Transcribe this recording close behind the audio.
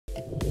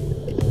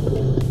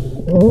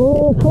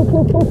We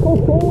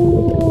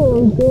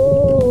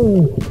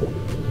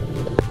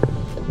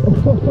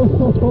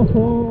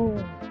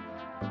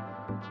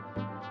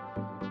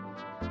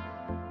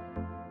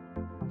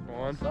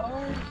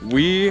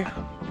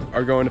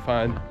are going to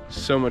find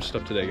so much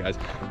stuff today, guys.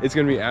 It's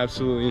gonna be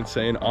absolutely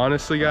insane.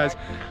 Honestly, guys,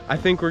 I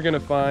think we're gonna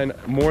find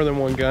more than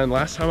one gun.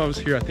 Last time I was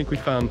here, I think we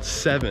found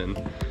 7.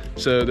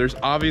 So there's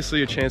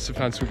obviously a chance to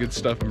find some good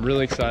stuff. I'm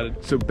really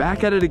excited. So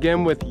back at it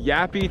again with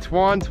Yappy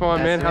Twan.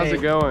 Man, how's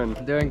it going?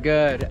 I'm doing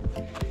good.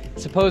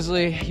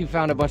 Supposedly you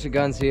found a bunch of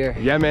guns here.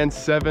 Yeah, man,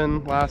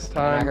 7 last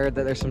time. And I heard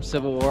that there's some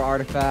Civil War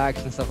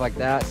artifacts and stuff like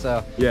that.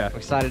 So yeah, I'm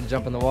excited to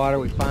jump in the water.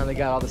 We finally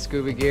got all the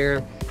scuba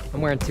gear. I'm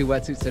wearing 2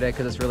 wetsuits today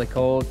because it's really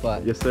cold,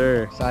 but yes,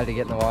 sir. Excited to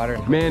get in the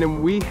water. Man,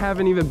 and we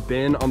haven't even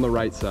been on the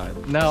right side.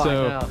 No, I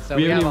know. So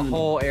we have a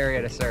whole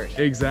area to search.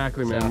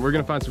 Exactly, man. So we're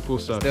gonna find some cool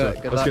stuff. Let's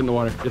get in the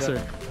water. Yes,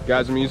 sir.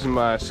 Guys, I'm using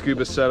my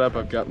scuba setup.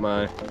 I've got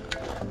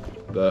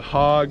the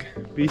Hog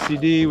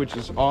BCD, which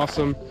is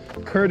awesome,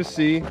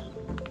 courtesy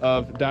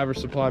of Diver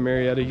Supply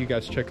Marietta. You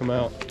guys check them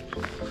out.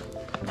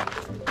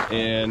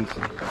 And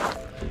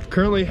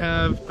currently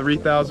have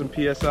 3,000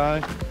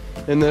 PSI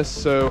in this,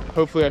 so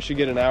hopefully I should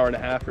get an hour and a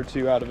half or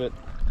 2 out of it.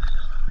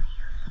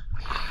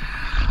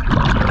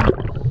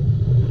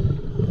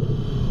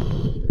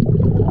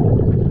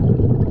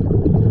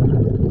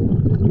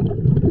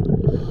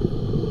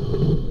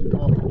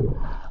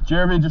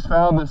 Jeremy just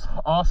found this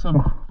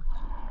awesome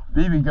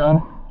BB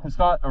gun. It's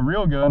not a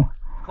real gun.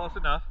 Close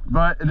enough.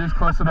 But it is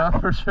close enough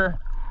for sure.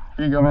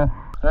 Here you go, man.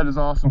 That is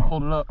awesome.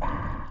 Hold it up.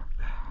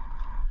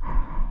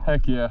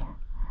 Heck yeah.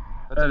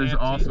 That is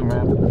awesome,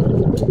 man.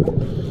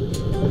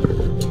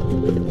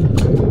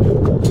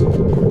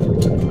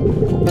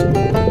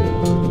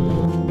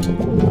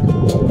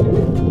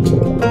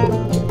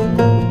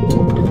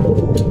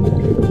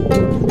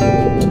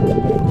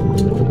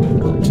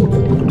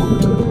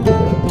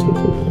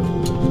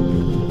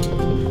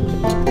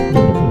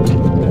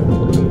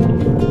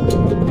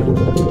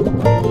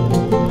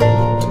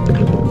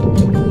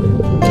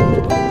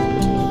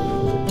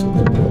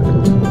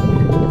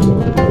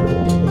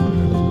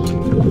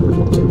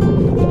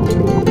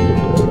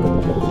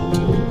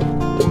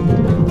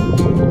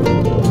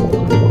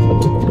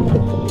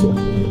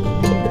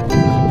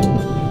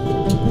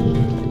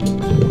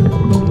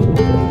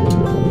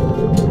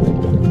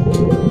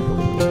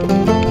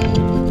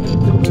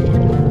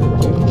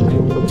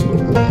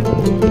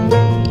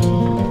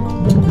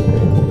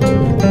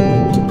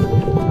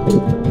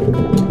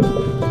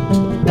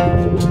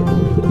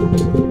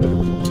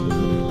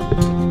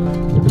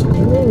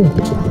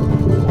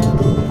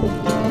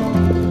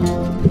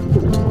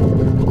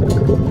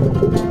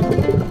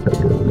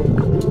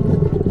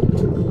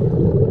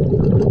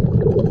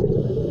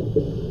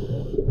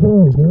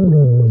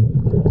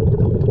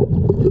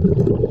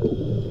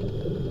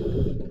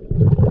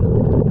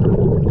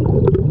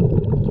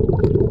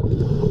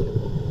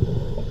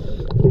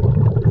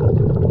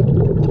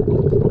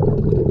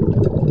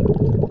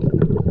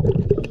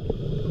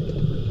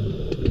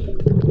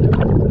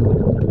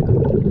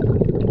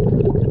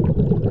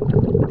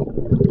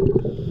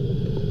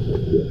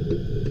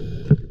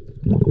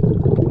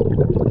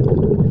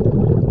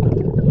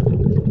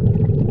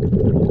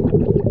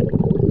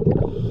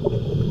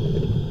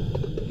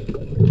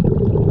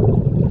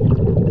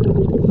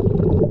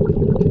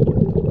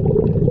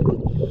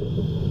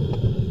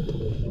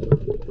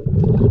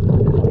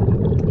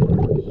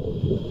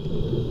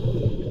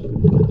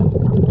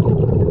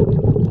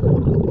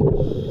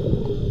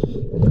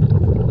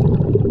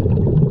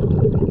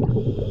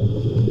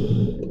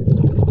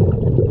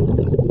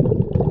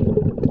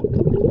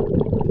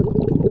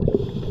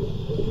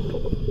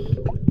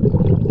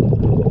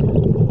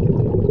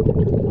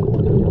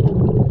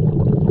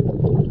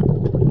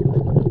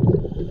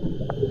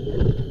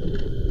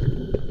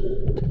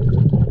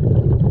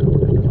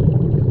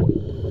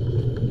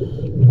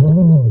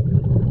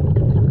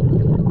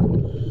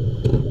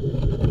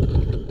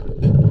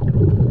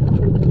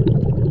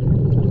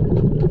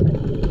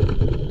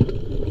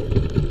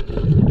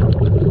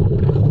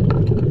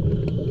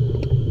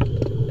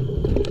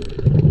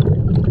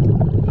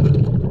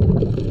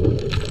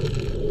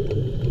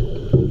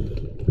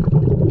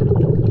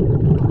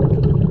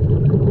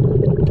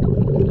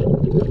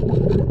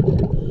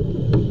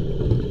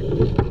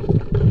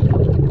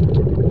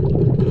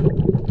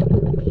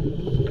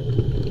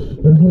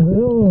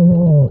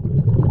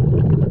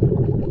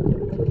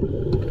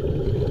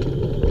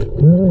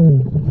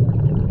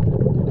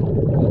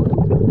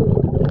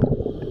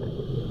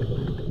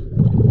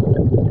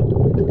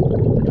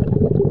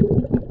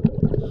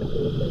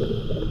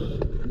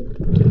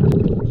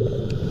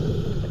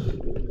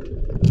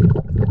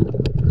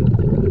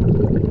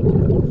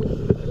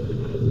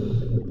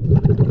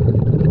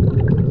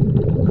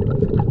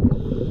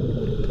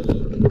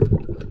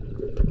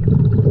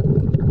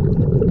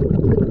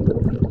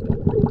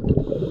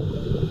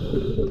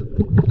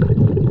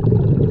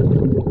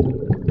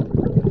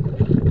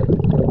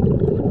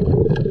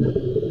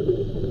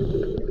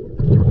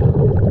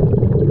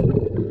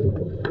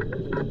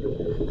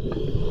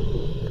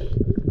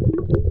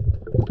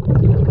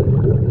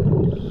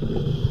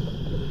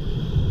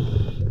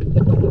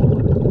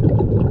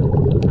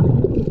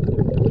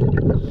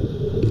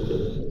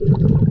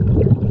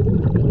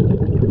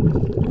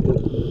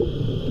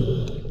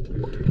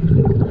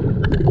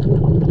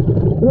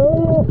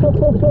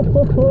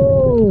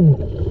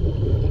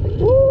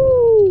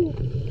 Woo!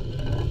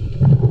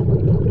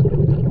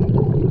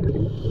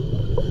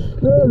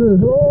 That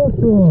is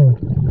awesome!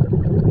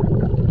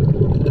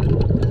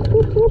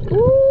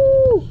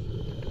 Woo!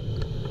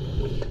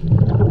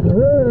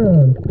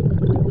 Man!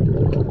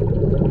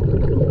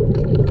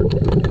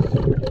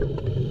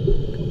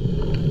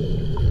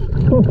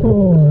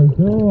 Oh my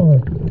God!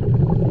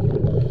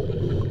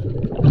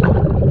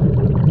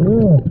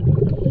 Yeah.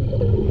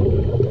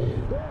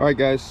 Alright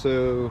guys,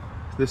 so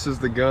this is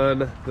the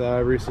gun that I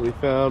recently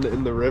found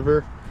in the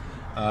river.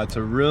 It's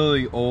a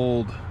really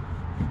old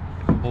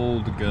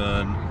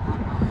gun.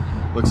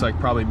 Looks like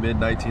probably mid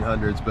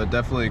 1900s, but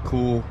definitely a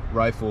cool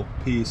rifle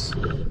piece.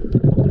 Oh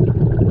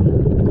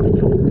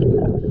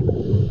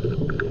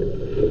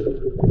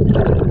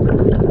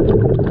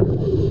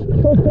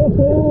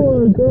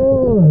my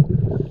God!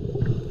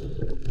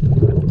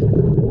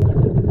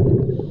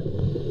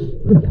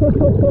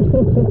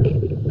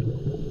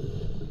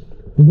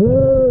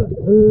 That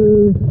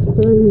is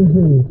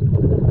crazy.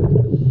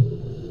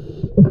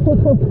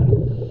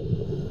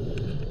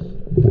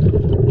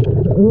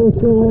 Let's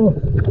go up.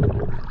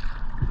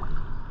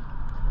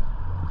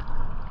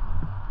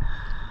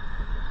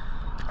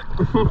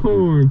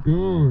 Oh my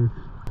gosh.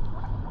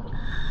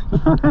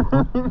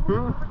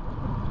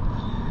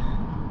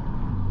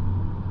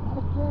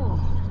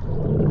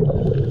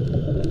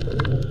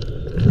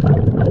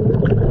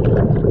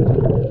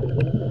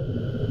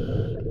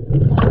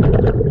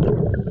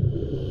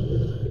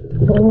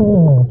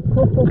 Oh.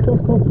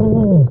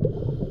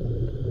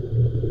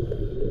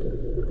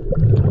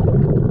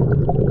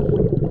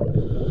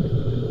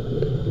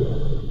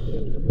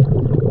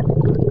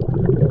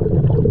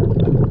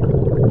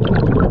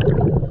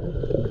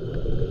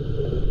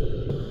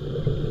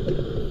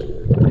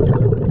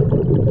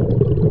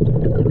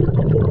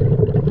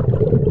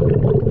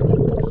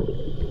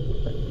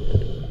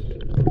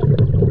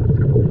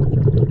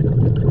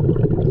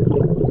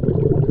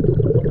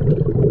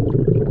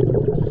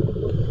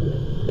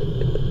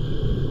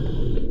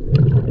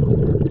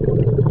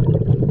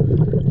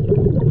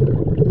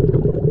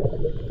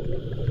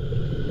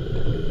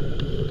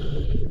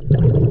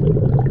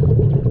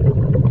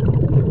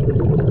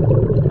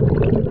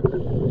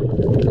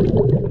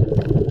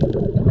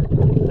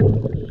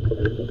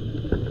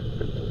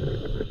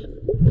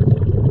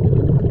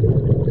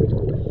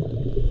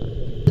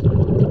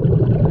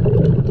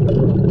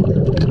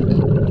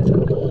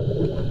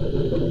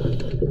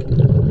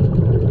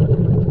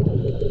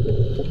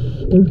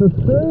 It's a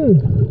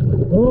safe!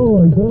 Oh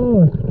my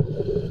gosh!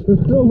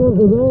 It's still got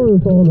the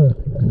doors on it!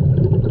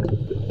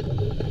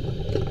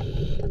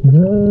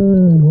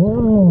 Dang,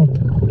 wow!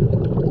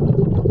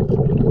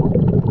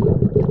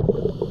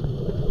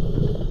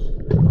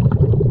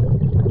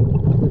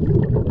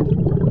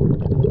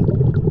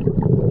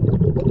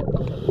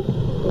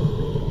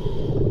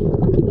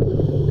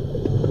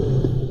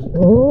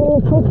 Oh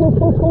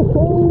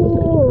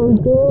my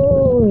gosh!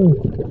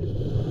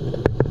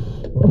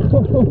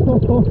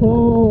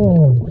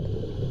 Oh,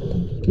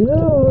 yeah,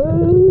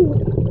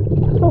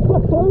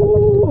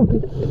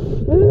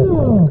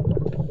 yeah.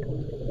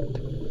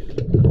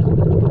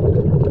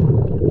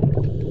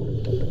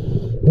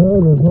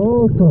 That is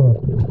awesome.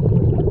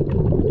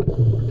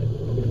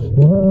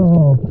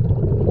 Wow.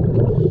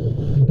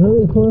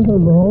 Very close to the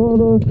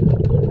water.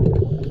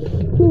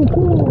 Too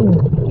cool.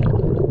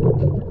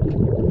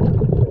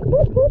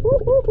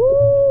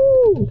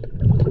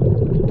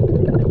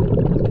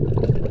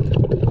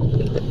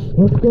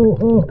 Let's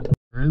go up.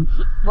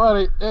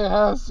 Buddy, it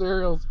has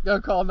cereals.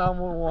 Go call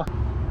 911.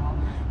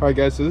 Alright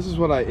guys, so this is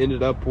what I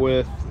ended up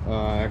with.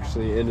 I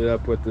actually ended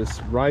up with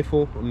this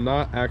rifle. I'm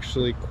not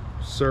actually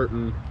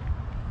certain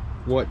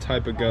what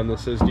type of gun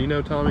this is. Do you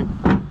know, Tommy?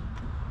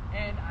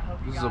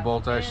 This is a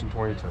bolt action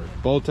 22.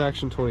 Bolt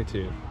action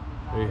 22.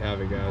 There you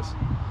have it, guys.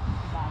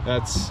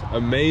 That's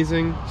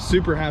amazing.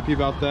 Super happy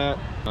about that.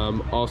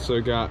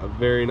 Also got a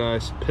very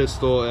nice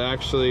pistol. It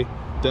actually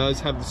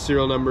does have the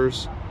serial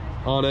numbers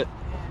on it,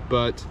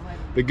 but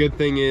the good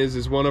thing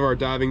is one of our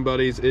diving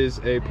buddies is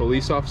a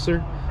police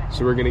officer,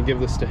 so we're gonna give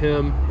this to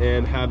him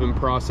and have him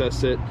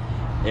process it,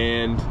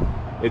 and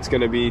it's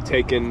gonna be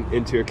taken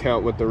into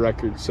account with the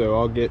record, so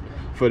I'll get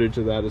footage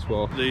of that as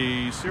well.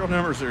 The serial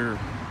numbers are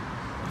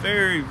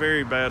very,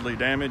 very badly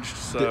damaged.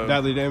 So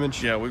badly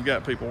damaged? Yeah, we've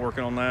got people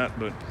working on that,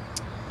 but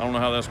I don't know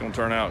how that's gonna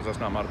turn out because that's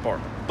not my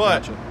department.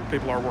 But gotcha.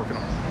 People are working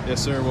on it.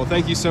 Yes, sir. Well,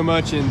 thank you so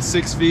much. In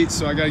 6 feet,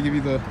 so I gotta give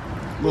you the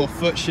little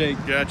foot shake.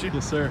 Got you.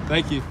 Yes, sir.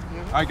 Thank you.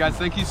 All right, guys,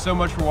 thank you so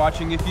much for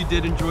watching. If you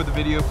did enjoy the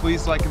video,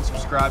 please like and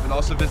subscribe, and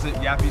also visit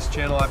Yappy's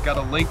channel. I've got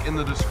a link in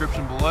the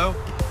description below.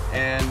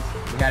 And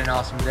we had an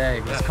awesome day.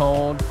 It was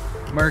cold,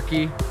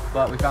 murky,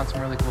 but we found some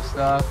really cool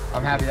stuff.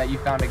 I'm happy that you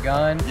found a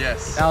gun.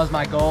 Yes. That was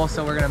my goal,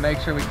 so we're gonna make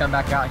sure we come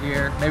back out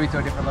here, maybe to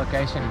a different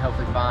location, and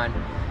hopefully find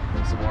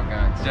some more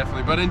guns.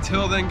 Definitely, but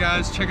until then,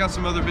 guys, check out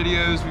some other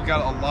videos. We've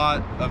got a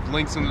lot of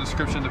links in the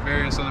description to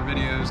various other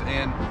videos,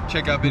 and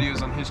check out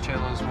videos on his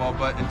channel as well.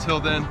 But until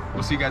then,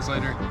 we'll see you guys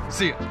later.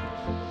 See ya.